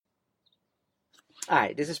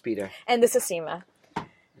Hi, this is Peter. And this is Seema.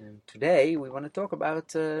 And today we want to talk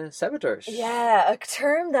about saboteurs. Yeah, a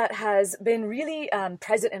term that has been really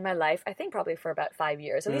present in my life, I think probably for about 5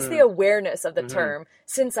 years, at least the awareness of the term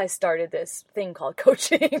since I started this thing called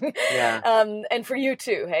coaching. Yeah. And for you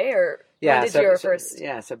too, hey? Or Yeah, when did your first...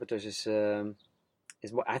 Yeah, saboteurs is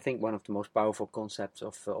I think one of the most powerful concepts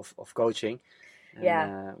of coaching.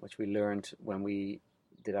 Which we learned when we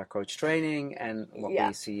did our coach training and what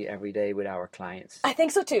we see every day with our clients. I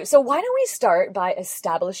think so too. So why don't we start by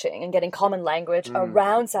establishing and getting common language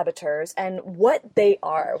around saboteurs and what they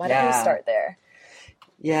are? Why don't we start there?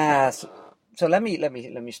 Yeah. So let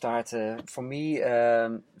me start. For me,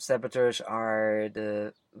 saboteurs are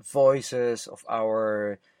the voices of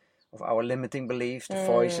our limiting beliefs, the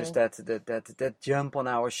voices that jump on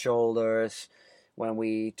our shoulders when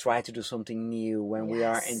we try to do something new, when we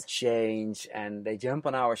are in change, and they jump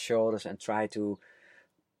on our shoulders and try to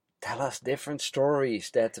tell us different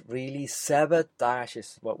stories that really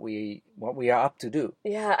sabotages what we are up to do.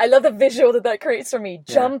 Yeah, I love the visual that creates for me,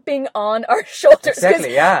 jumping on our shoulders.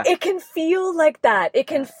 Exactly, yeah. It can feel like that. It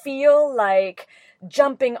can feel like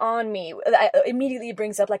jumping on me. Immediately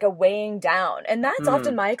brings up like a weighing down. And that's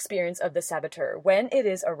often my experience of the saboteur when it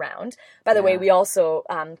is around. By the way, we also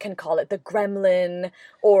can call it the gremlin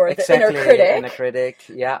or the inner critic.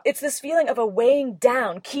 Yeah. It's this feeling of a weighing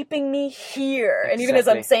down, keeping me here. And even as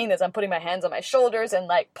I'm saying this, I'm putting my hands on my shoulders and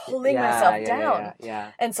like pulling myself down.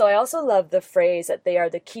 Yeah. And so I also love the phrase that they are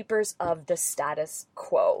the keepers of the status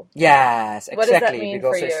quo. Yes, exactly. What does that mean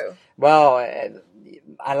for you? Well,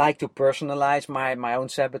 I like to personalize my own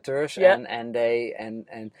saboteurs,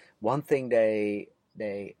 and one thing they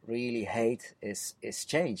really hate is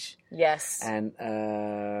change. Yes. And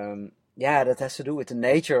that has to do with the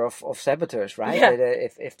nature of saboteurs, right? Yeah.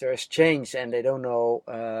 If there is change and they don't know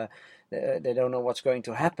what's going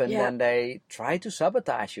to happen, then they try to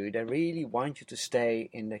sabotage you. They really want you to stay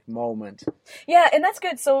in that moment. Yeah, and that's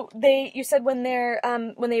good. So you said when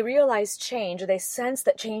they realize change, or they sense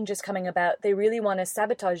that change is coming about, they really want to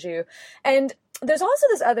sabotage you. And there's also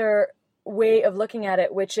this other way of looking at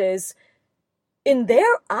it, which is in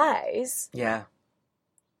their eyes. Yeah.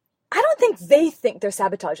 I don't think they think they're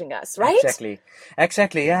sabotaging us, right?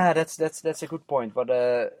 Exactly. Yeah, that's a good point. But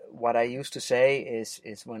what I used to say is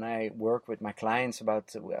when I work with my clients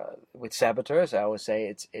about with saboteurs, I always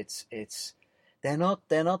say it's they're not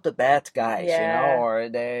the bad guys, or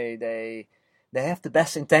they have the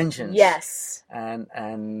best intentions. Yes. And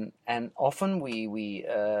often we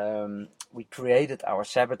created our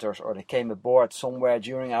saboteurs, or they came aboard somewhere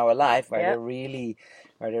during our life where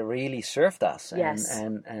they really served us. Yes.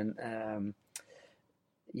 And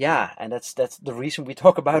that's the reason we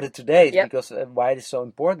talk about it today. Because why it is so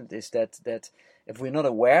important is that if we're not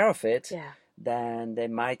aware of it, then they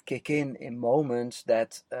might kick in moments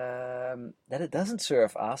that it doesn't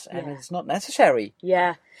serve us and it's not necessary.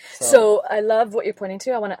 Yeah. So I love what you're pointing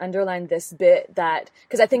to. I want to underline this bit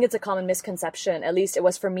because I think it's a common misconception, at least it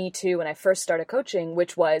was for me too when I first started coaching,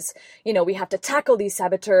 which was, we have to tackle these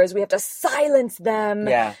saboteurs, we have to silence them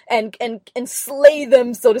and slay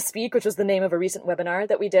them, so to speak, which was the name of a recent webinar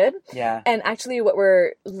that we did. Yeah. And actually what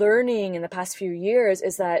we're learning in the past few years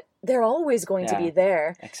is that they're always going to be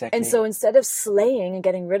there. Exactly. And so instead of slaying and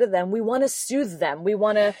getting rid of them, we want to soothe them. We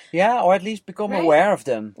want to... Yeah, or at least become aware of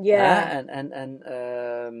them. Yeah.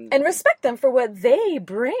 And respect them for what they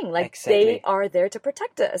bring. Like, they are there to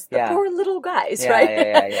protect us. The poor little guys,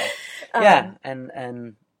 right? Yeah.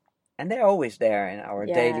 And they're always there in our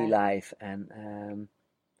daily life. And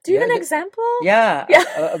do you have an example? Yeah.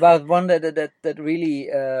 About one that really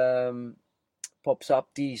pops up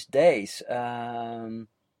these days.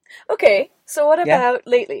 Okay, so what about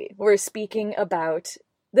lately? We're speaking about,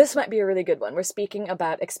 this might be a really good one. We're speaking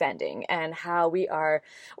about expanding and how we're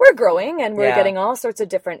growing and we're getting all sorts of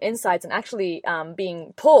different insights and actually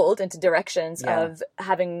being pulled into directions of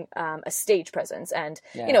having a stage presence. And,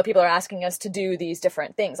 people are asking us to do these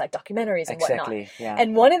different things like documentaries and whatnot. Yeah.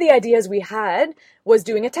 And one of the ideas we had was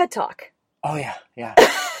doing a TED Talk. Oh, yeah.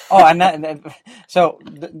 Oh, and so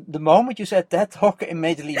the moment you said that talk,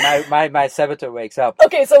 immediately my saboteur wakes up.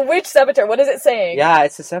 Okay, so which saboteur? What is it saying? Yeah,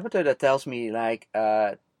 it's a saboteur that tells me like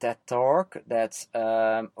that talk. That's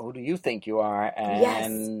who do you think you are?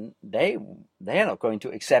 And they are not going to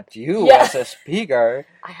accept you as a speaker.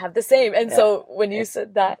 I have the same. And so when you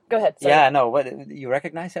said that, go ahead. Sorry. Yeah, no, what, you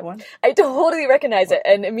recognize that one? I totally recognize it.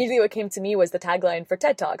 And immediately what came to me was the tagline for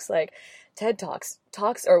TED Talks, like TED Talks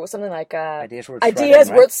or something like ideas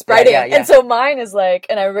worth spreading. Yeah. And so mine is like,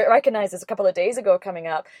 and I recognized this a couple of days ago coming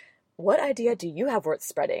up. What idea do you have worth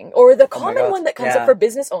spreading? Or the common one that comes up for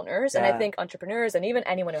business owners, and I think entrepreneurs, and even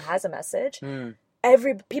anyone who has a message.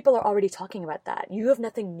 people are already talking about that. You have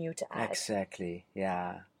nothing new to add. Exactly.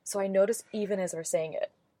 Yeah. So I notice even as we're saying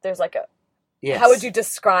it, there's like a, Yes. how would you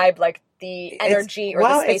describe like the energy or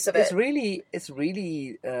the space of it? It's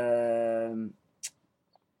really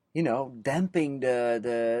damping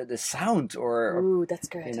the sound or ooh, that's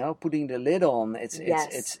good. putting the lid on.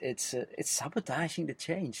 Yes. It's sabotaging the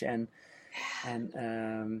change and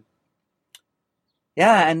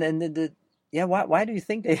yeah, and the yeah, why do you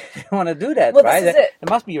think they want to do that, Well, right? this is it.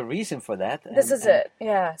 There must be a reason for that. This is it.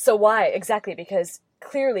 Yeah. So why? Exactly, because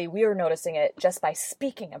clearly we are noticing it just by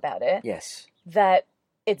speaking about it. Yes. That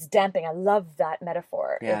it's damping. I love that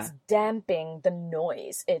metaphor. Yeah. It's damping the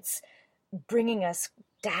noise. It's bringing us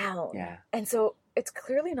down. Yeah. And so it's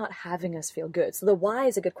clearly not having us feel good. So the why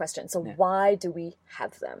is a good question. So why do we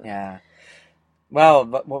have them? Yeah. Well,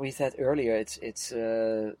 but what we said earlier, it's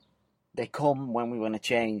they come when we want to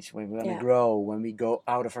change, when we want to grow, when we go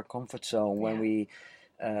out of our comfort zone, when we,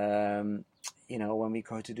 when we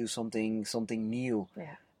go to do something new.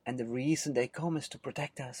 Yeah. And the reason they come is to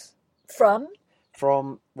protect us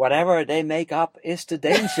from whatever they make up is the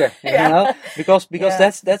danger,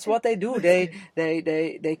 because that's what they do. They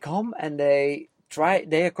come and they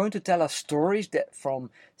are going to tell us stories that from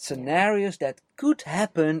scenarios that could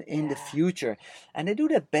happen in the future, and they do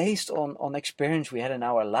that based on experience we had in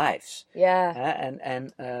our lives.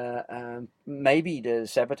 And maybe the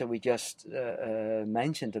saboteur we just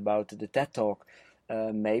mentioned about the TED Talk,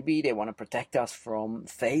 maybe they want to protect us from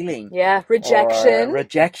failing, rejection, or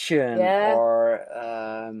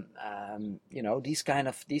these kind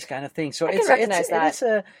of things. So it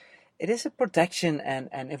is a protection,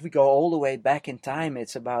 and if we go all the way back in time,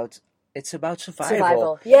 it's about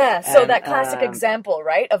survival. Yeah. So that classic example,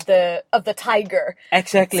 right, of the tiger.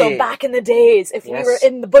 Exactly. So back in the days, if we were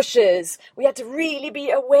in the bushes, we had to really be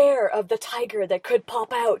aware of the tiger that could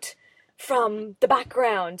pop out from the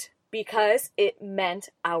background, because it meant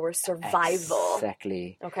our survival.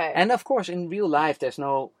 Exactly. Okay. And of course, in real life, there's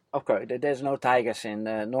no tigers in.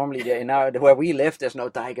 Normally, where we live, there's no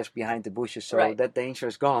tigers behind the bushes, so that danger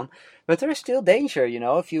is gone. But there is still danger,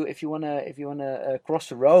 If you wanna cross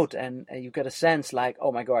the road and you get a sense like,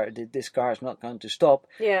 oh my God, this car is not going to stop.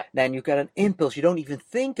 Yeah. Then you get an impulse. You don't even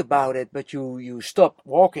think about it, but you stop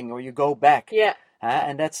walking or you go back. Yeah.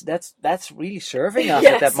 And that's really serving us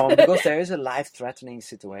at that moment, because there is a life-threatening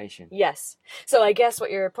situation. Yes. So I guess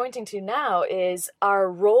what you're pointing to now is our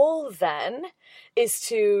role then is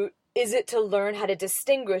to learn how to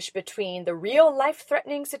distinguish between the real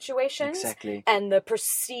life-threatening situations and the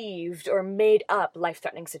perceived or made-up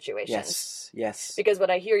life-threatening situations. Yes. Because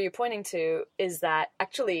what I hear you pointing to is that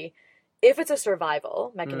actually, if it's a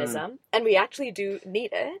survival mechanism and we actually do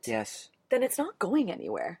need it, then it's not going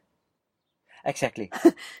anywhere. Exactly.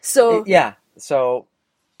 So So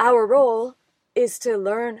our role is to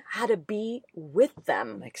learn how to be with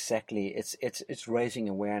them. Exactly. It's raising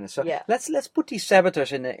awareness. So let's put these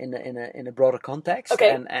saboteurs in a broader context.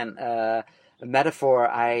 Okay. And a metaphor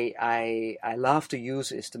I love to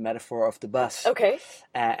use is the metaphor of the bus. Okay.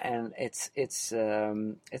 And it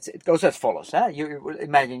goes as follows. You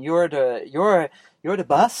imagine you're the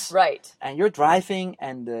bus, right? And you're driving,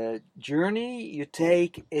 and the journey you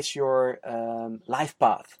take is your life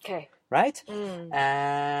path. Okay. Right?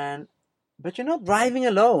 But you're not driving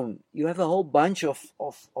alone. You have a whole bunch of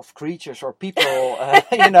creatures or people,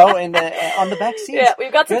 on the back seat. Yeah,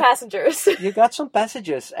 we've got some passengers. You got some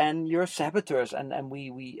passengers, and you're saboteurs, and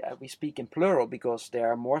we speak in plural because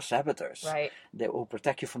there are more saboteurs. Right. That will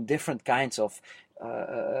protect you from different kinds of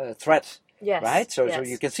threats. Yes. Right. So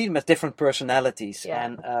you can see them as different personalities,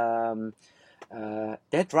 and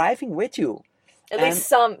they're driving with you. At least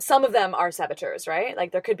some of them are saboteurs, right?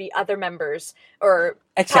 Like there could be other members or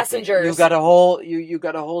passengers. You got a whole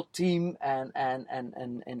team, and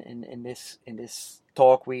in this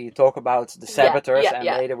talk we talk about the saboteurs, and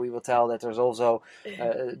later we will tell that there's also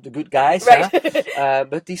the good guys. Right.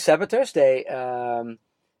 But these saboteurs, they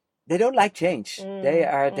don't like change. They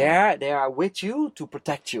are there. They are with you to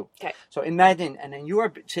protect you. Okay. So imagine, and then you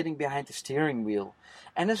are sitting behind the steering wheel.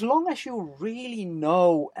 And as long as you really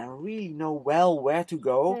know well where to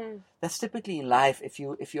go, that's typically in life. If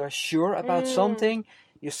you are sure about something,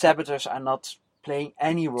 your saboteurs are not playing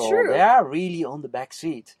any role. True. They are really on the back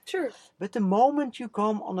seat. True. But the moment you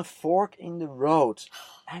come on a fork in the road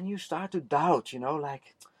and you start to doubt,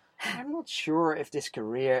 like, I'm not sure if this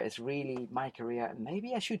career is really my career.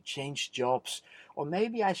 Maybe I should change jobs, or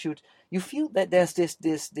maybe I should. You feel that there's this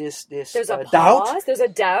there's a doubt. Pause. There's a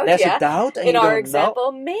doubt. There's a doubt. And in our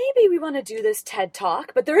example, maybe we want to do this TED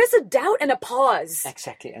Talk, but there is a doubt and a pause.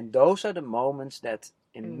 Exactly, and those are the moments that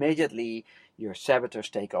immediately your saboteurs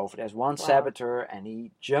take over. There's one Wow. saboteur, and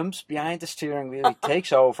he jumps behind the steering wheel. He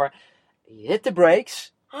takes over. He hit the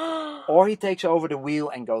brakes, or he takes over the wheel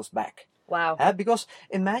and goes back. Wow. Because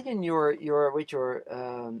imagine you're with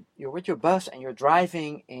your bus and you're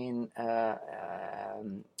driving in the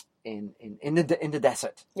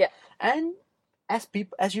desert. Yeah. And as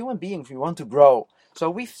human beings, we want to grow. So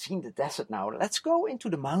we've seen the desert now. Let's go into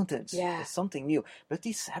the mountains. Yeah. It's something new. But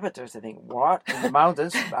these saboteurs, they think, what? In the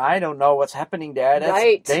mountains? I don't know what's happening there. That's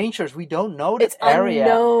Right. dangerous. We don't know that It's area.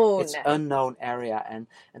 unknown. It's unknown area. And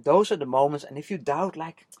those are the moments. And if you doubt,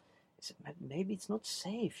 like, maybe it's not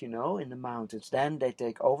safe, in the mountains, then they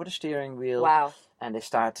take over the steering wheel. Wow. And they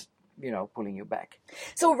start, pulling you back.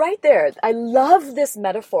 So right there, I love this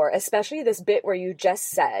metaphor, especially this bit where you just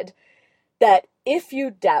said that if you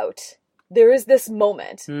doubt, there is this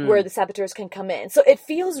moment where the saboteurs can come in. So it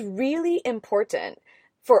feels really important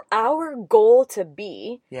for our goal to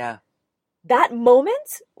be that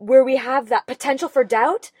moment where we have that potential for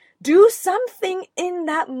doubt. Do something in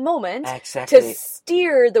that moment to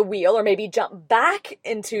steer the wheel, or maybe jump back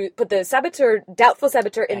put the doubtful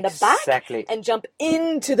saboteur in the back and jump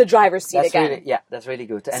into the driver's seat again. That's really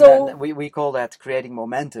good. And so, then we call that creating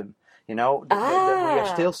momentum. We are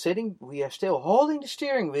still sitting, we are still holding the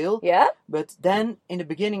steering wheel. Yeah. But then in the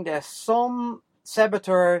beginning, there's some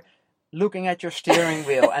saboteur looking at your steering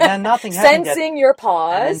wheel, and then nothing happens. Sensing your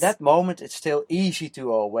pause. And in that moment, it's still easy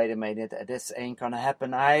to, oh, wait a minute, this ain't gonna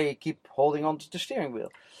happen. I keep holding on to the steering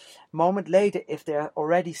wheel. Moment later, if they're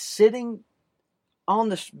already sitting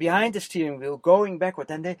behind the steering wheel, going backward,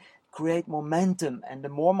 then they create momentum. And the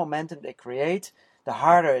more momentum they create, the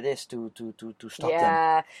harder it is to stop them.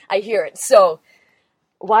 Yeah, I hear it. So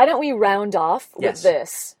why don't we round off with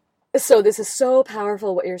this? So this is so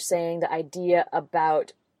powerful what you're saying, the idea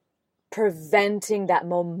about preventing that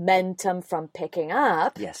momentum from picking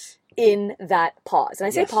up in that pause. And I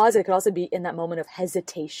say pause, it could also be in that moment of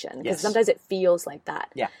hesitation, because sometimes it feels like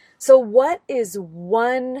that. Yeah. So what is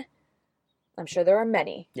one, I'm sure there are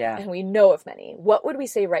many, and we know of many, what would we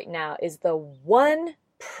say right now is the one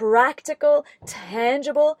practical,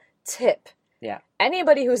 tangible tip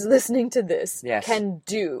anybody who's listening to this can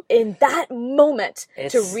do in that moment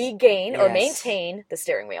to regain or maintain the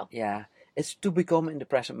steering wheel? Yeah. It's to become in the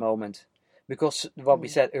present moment. Because what we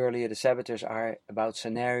said earlier, the saboteurs are about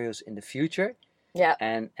scenarios in the future. Yeah.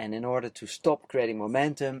 And in order to stop creating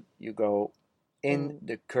momentum, you go in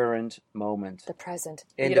the current moment. The present.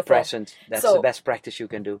 In the present. That's the best practice you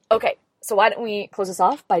can do. Okay. So why don't we close this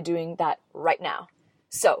off by doing that right now?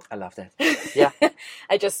 So. I love that. Yeah.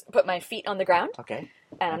 I just put my feet on the ground. Okay.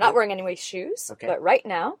 And I'm not wearing any shoes. Okay. But right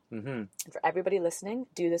now, for everybody listening,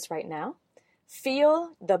 do this right now.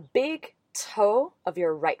 Feel the big toe of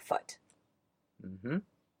your right foot.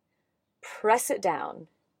 Press it down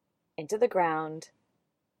into the ground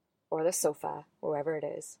or the sofa, wherever it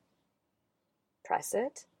is. Press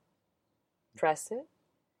it. Press it.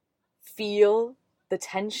 Feel the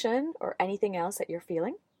tension or anything else that you're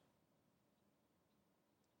feeling.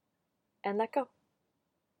 And let go.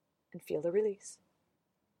 And feel the release.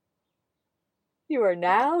 You are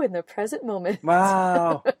now in the present moment.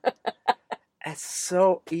 Wow. It's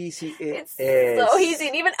so easy. It's so easy.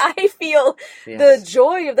 And even I feel the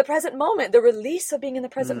joy of the present moment, the release of being in the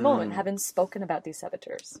present moment, having spoken about these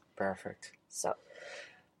saboteurs. Perfect. So,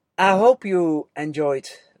 I hope you enjoyed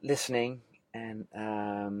listening, and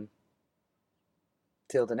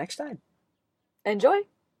till the next time. Enjoy.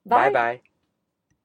 Bye. Bye-bye.